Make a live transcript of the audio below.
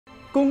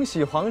恭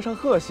喜皇上，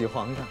贺喜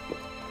皇上！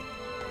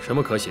什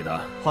么可喜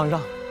的？皇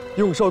上，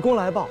永寿宫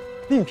来报，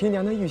令嫔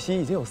娘的玉玺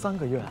已经有3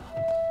个月了。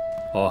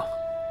哦，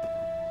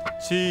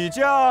起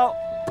驾！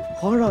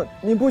皇上，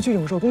您不去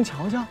永寿宫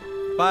瞧瞧？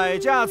摆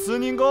驾慈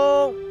宁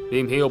宫。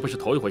令嫔又不是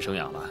头一回生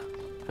养了，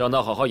让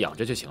她好好养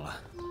着就行了。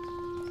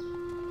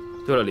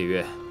对了，李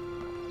煜，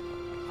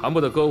韩部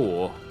的歌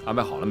舞安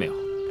排好了没有？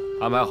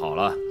安排好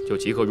了就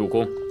即刻入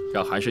宫，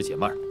让韩氏解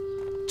闷儿。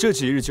这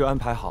几日就安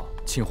排好，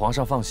请皇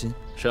上放心。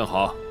甚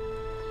好。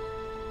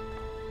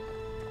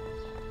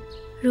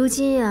如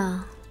今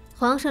呀，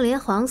皇上连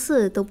皇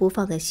嗣都不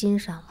放在心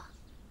上了。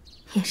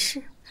也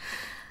是，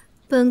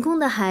本宫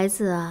的孩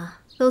子啊，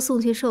都送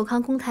去寿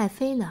康宫太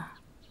妃那儿，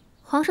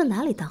皇上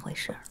哪里当回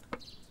事儿？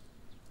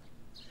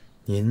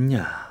您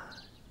呀，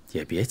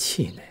也别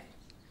气馁，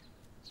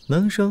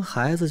能生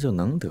孩子就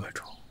能得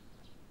宠。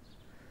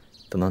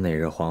等到哪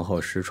日皇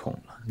后失宠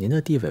了，您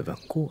的地位稳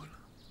固了，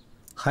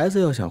孩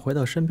子要想回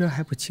到身边，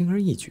还不轻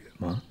而易举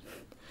吗？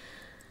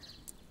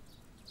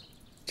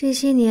这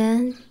些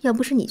年要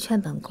不是你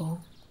劝本宫，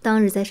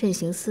当日在慎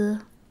刑司，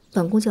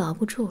本宫就熬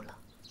不住了。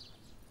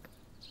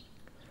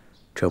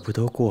这不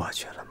都过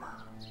去了吗？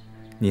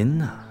您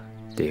呐，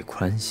得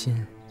宽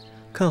心。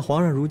看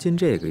皇上如今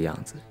这个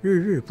样子，日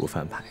日不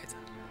翻牌子，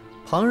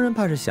旁人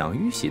怕是想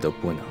玉玺都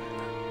不能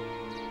呢。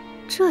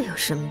这有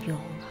什么用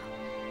啊？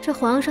这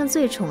皇上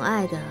最宠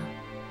爱的，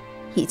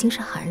已经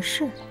是韩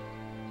氏了。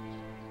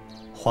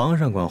皇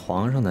上管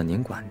皇上的，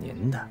您管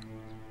您的，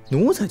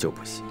奴才就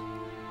不行。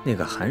那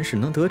个韩氏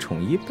能得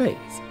宠一辈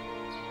子，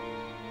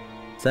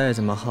再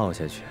这么耗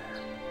下去，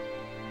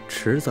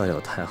迟早有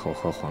太后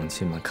和皇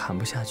亲们看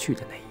不下去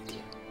的那一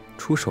天，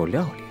出手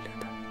料理了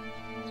的。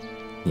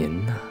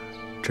您呐，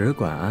只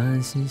管安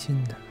安心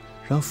心的，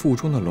让腹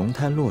中的龙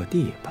胎落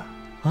地吧，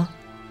啊！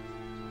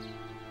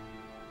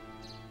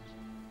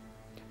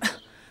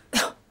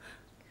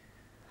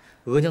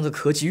额娘的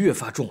咳疾越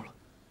发重了，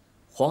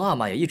皇阿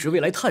玛也一直未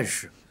来探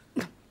视。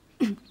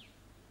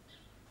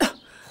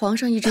皇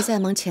上一直在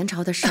忙前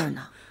朝的事儿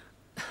呢。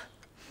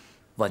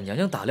婉娘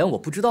娘打量我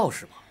不知道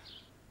是吗？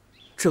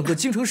整个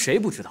京城谁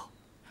不知道，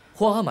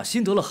皇阿玛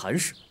新得了韩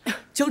氏，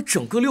将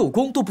整个6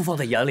宫都不放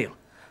在眼里了。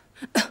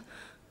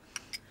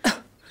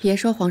别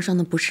说皇上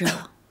的不是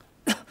了，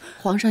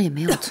皇上也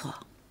没有错。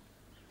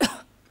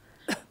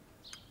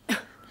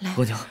来，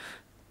额娘，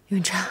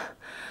永璋，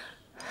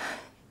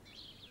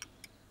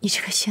你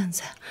这个性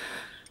子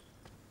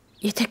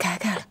也得改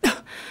改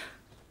了。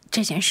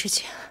这件事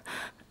情，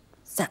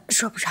咱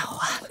说不上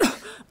话。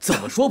怎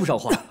么说不上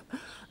话？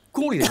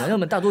宫里的娘娘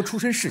们大多出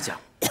身世家，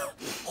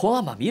皇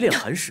阿玛迷恋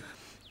韩氏，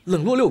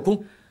冷落6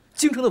宫，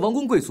京城的王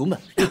公贵族们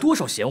有多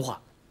少闲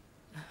话？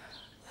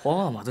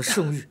皇阿玛的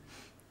圣誉，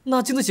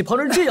哪经得起旁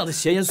人这样的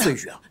闲言碎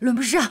语啊？轮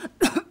不上，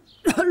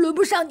轮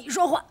不上你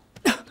说话。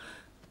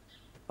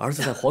儿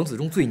子在皇子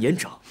中最年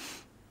长，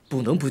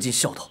不能不尽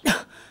孝道，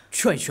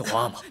劝一劝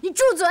皇阿玛。你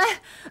住嘴！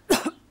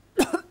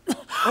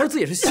儿子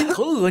也是心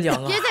疼额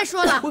娘啊！别再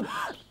说了，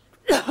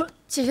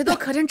姐姐都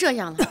咳成这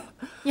样了，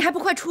你还不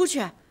快出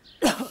去！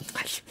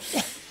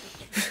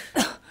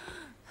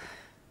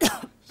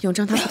永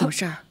璋他不懂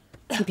事儿，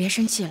你别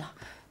生气了。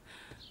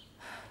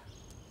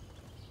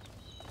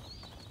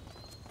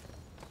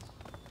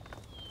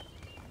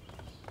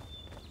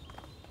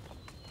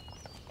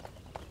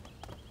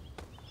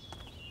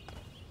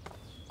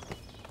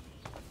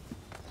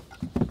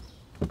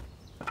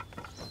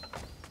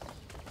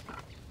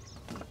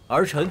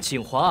儿臣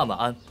请皇阿玛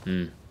安。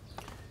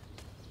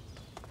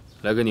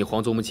来给你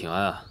皇祖母请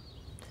安啊。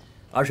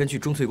儿臣去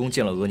钟粹宫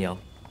见了额娘，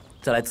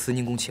再来慈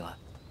宁宫请安。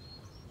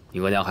你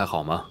额娘还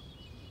好吗？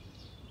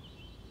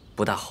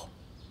不大好。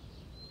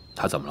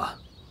她怎么了？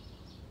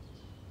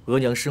额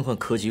娘身患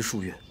咳疾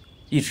数月，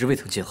一直未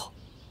曾见好。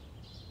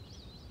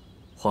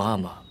皇阿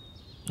玛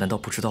难道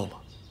不知道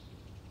吗？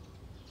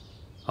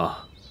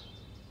啊，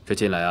这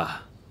近来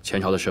啊，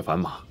前朝的事繁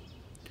忙。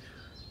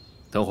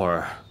等会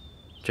儿，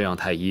朕让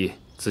太医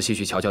仔细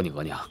去瞧瞧你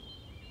额娘。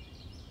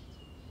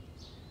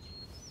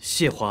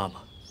谢皇阿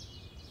玛。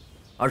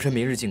儿臣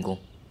明日进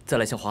宫，再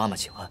来向皇阿玛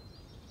请安。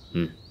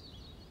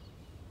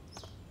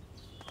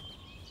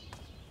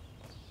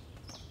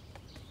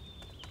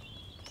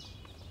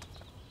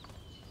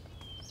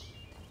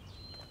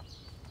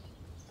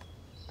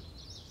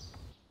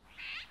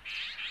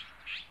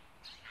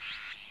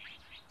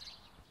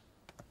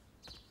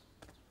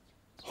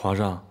皇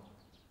上，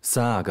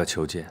三阿哥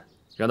求见。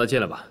让他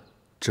进来吧。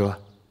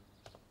这。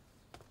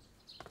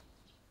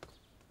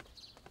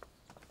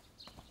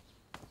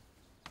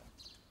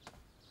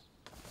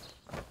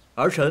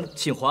儿臣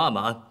请皇阿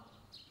玛安。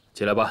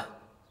进来吧。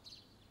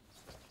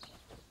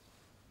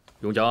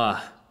永璋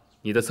啊，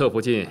你的侧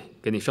福晋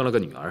给你生了个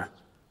女儿，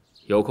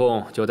有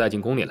空就带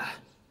进宫里来，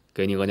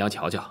给你额娘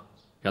瞧瞧，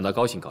让她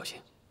高兴高兴。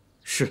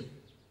是。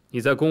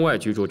你在宫外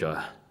居住着，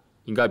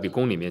应该比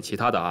宫里面其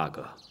他的阿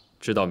哥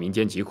知道民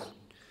间疾苦。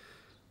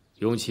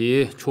永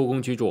琪出宫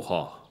居住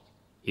后，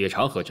也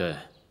常和朕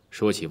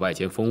说起外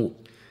间风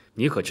物，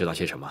你可知道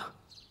些什么？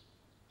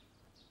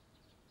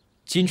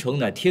京城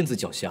乃天子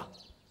脚下，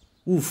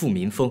物阜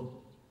民丰，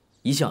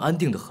一向安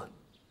定得很。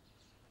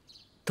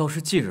倒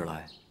是近日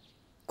来，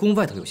宫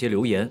外头有些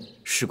流言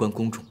事关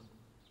宫中。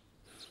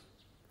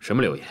什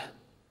么流言？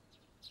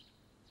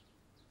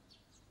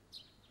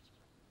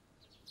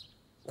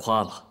皇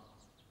阿玛，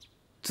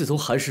自从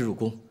韩氏入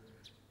宫，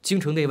京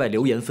城内外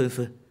流言纷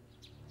纷，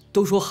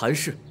都说韩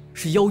氏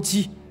是妖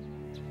姬，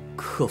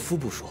克夫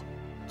不说，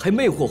还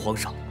魅惑皇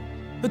上，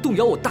动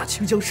摇我大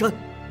清江山。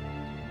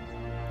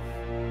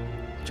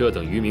这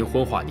等愚民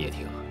昏话你也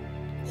听啊？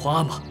皇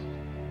阿玛，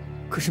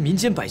可是民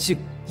间百姓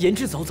言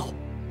之凿凿，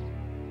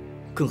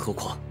更何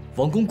况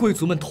王公贵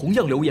族们同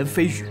样流言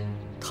蜚语。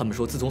他们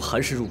说，自从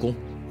韩氏入宫，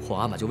皇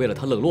阿玛就为了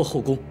他冷落后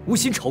宫，无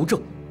心朝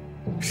政，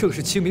盛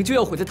世清明就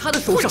要毁在他的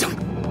手上。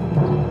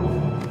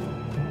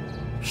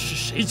是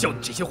谁教你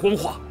这些昏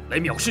话，来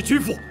藐视君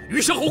父，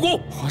余生后宫？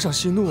皇上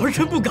息怒，儿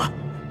臣不敢。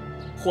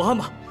皇阿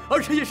玛，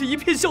儿臣也是一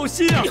片孝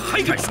心啊！你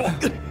还敢说？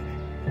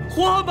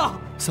皇阿玛，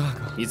三阿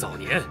哥，你早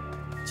年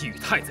觊觎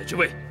太子之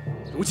位，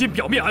如今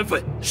表面安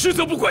分，实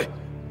则不轨。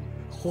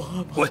皇阿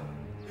玛，滚！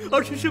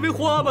儿臣身为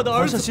皇阿玛的儿子，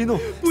皇上息怒，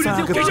不忍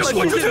见皇阿玛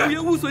进谏流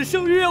言，污损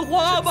声誉啊！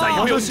皇阿玛，再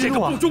也没有你这个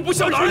不忠不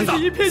孝的儿子。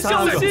一片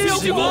孝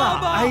心啊！皇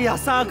阿玛，哎呀，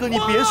三阿哥你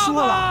别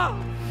说了，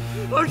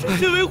儿臣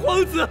身为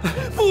皇子，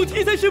不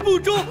提才是不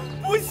忠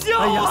不孝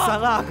啊！哎呀，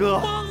三阿哥，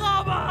皇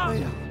阿玛，哎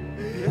呀，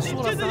别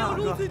说了，真的三阿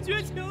哥有如此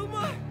绝情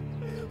吗？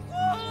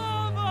皇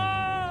阿玛，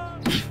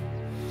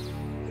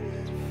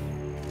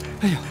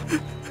哎呦，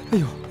哎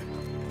呦，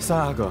三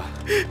阿哥，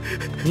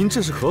您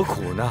这是何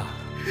苦呢？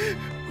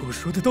我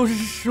说的都是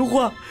实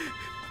话，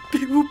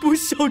并无不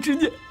孝之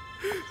念。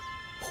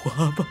皇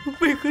阿玛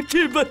为何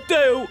这般待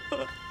我？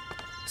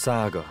三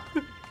阿哥，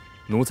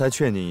奴才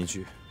劝您一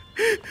句，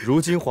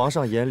如今皇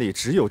上眼里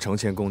只有承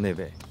乾宫那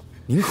位，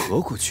您何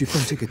苦去动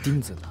这个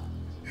钉子呢？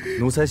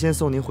奴才先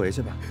送您回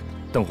去吧，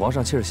等皇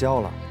上气儿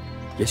消了，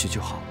也许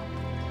就好了。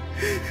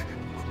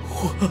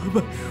皇阿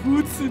玛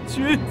如此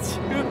绝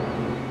情。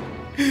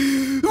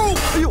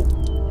哎呦，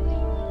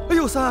哎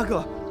呦，三阿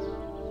哥，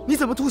你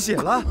怎么吐血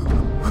了？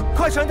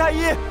快传太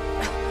医！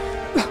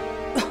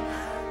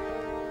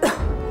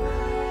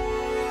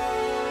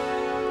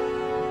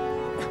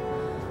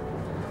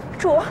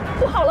主，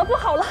不好了，不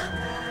好了！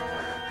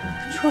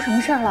出什么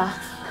事儿了？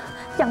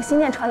养心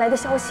殿传来的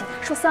消息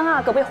说，三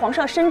阿哥被皇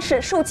上申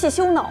斥，受气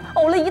羞恼，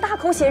呕了一大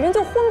口血，人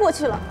就昏过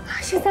去了。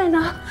现在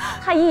呢？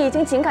太医已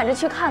经紧赶着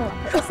去看了，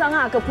说三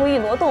阿哥不易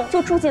挪动，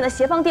就住进了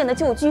协芳殿的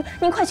旧居。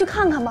您快去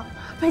看看吧。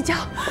贝娇，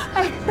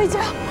哎，贝娇。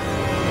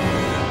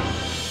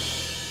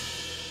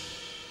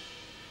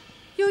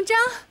永璋，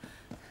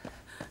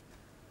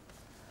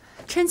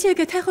臣妾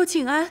给太后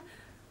请安。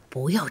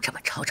不要这么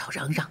吵吵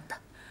嚷嚷的，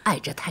碍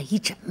着太医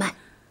诊脉。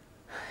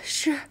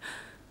是。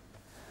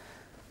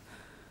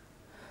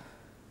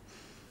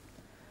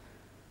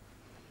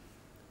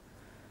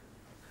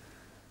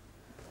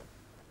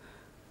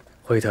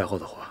回太后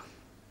的话，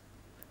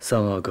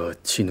三阿哥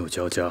气怒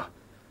交加，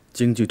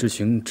惊惧之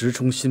情直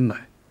冲心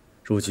脉，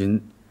如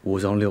今五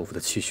脏六腑的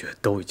气血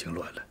都已经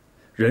乱了，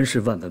人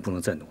是万万不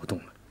能再挪动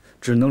了，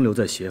只能留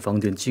在协芳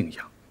殿静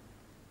养。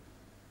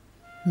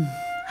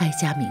哀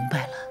家明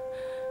白了，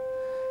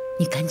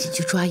你赶紧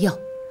去抓药，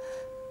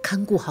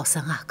看顾好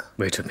三阿哥。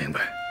微臣明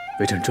白，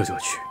微臣这就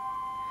去。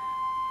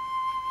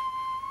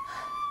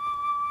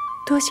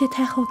多谢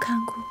太后看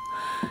顾，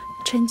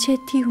臣妾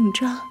替永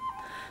璋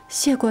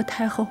谢过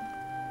太后。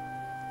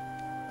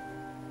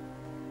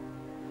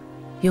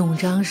永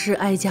璋是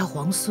哀家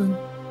皇孙，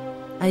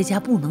哀家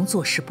不能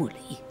坐视不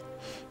理，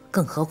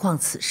更何况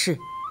此事，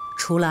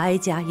除了哀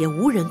家，也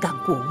无人敢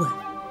过问。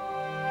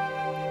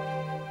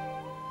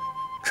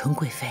纯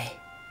贵妃，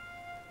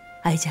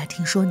哀家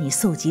听说你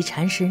受疾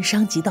缠身，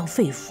伤及到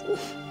肺腑，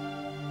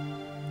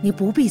你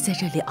不必在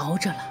这里熬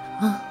着了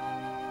啊！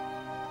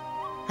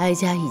哀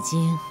家已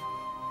经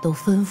都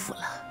吩咐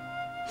了，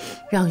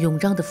让永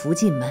璋的福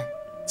晋们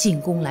进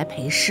宫来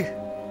陪侍。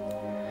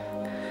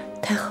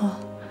太后，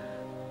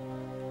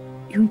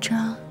永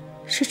璋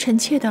是臣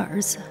妾的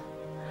儿子，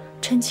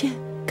臣妾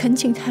恳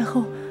请太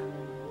后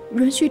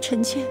允许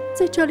臣妾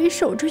在这里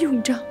守着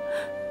永璋。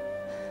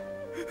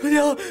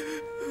娘，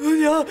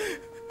娘，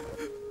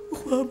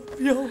皇阿玛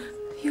不要我，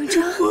永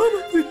璋，皇阿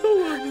玛不要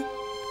我，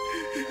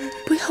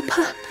不要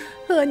怕，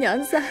额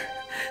娘在，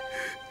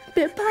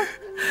别怕，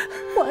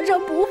皇上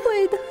不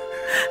会的，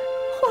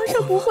皇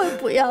上不会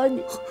不要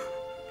你。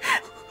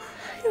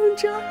永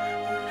璋，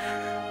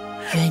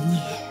元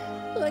孽，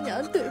额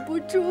娘对不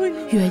住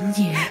你。元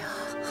孽啊！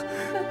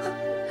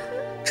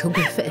纯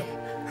贵妃，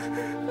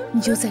你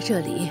就在这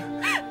里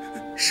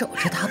守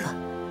着他吧。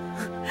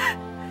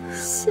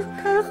谢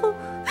太后。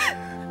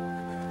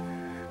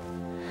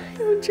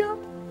永璋，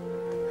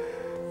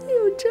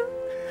永璋，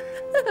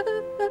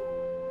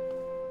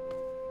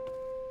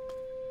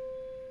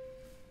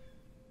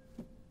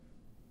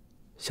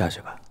下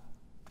去吧。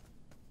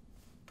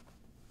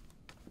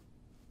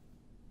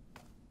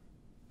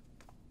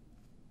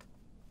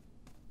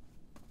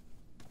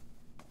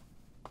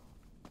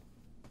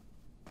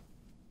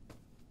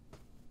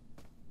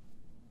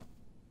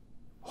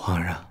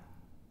皇上，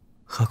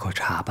喝口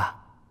茶吧。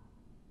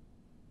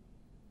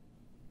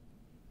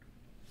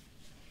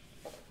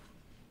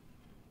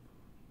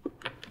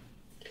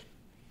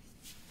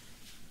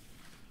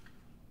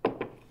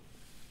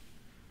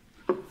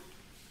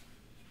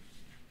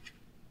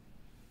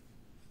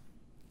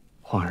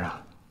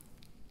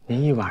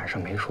人一晚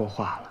上没说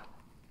话了，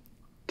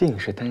定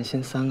是担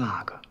心三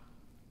阿哥。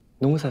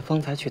奴才方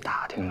才去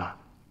打听了，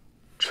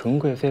纯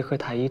贵妃和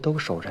太医都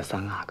守着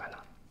三阿哥呢。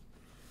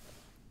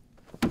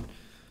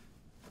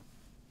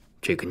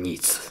这个逆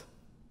子，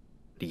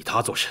理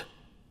他做甚？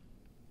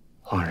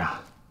皇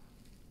上，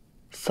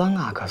三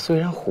阿哥虽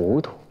然糊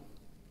涂，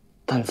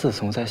但自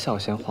从在孝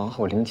贤皇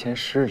后灵前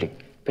失礼，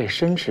被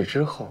申斥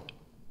之后，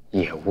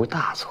也无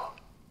大错。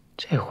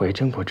这回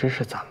真不知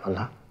是怎么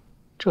了，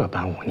这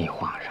般忤逆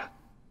皇上。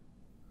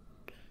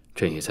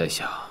朕也在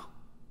想，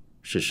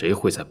是谁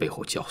会在背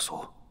后教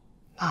唆？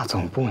那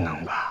总不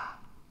能吧？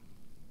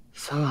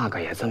三阿哥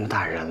也这么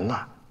大人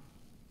了，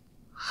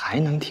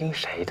还能听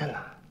谁的呢？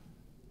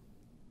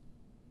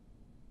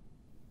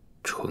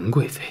纯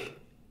贵妃。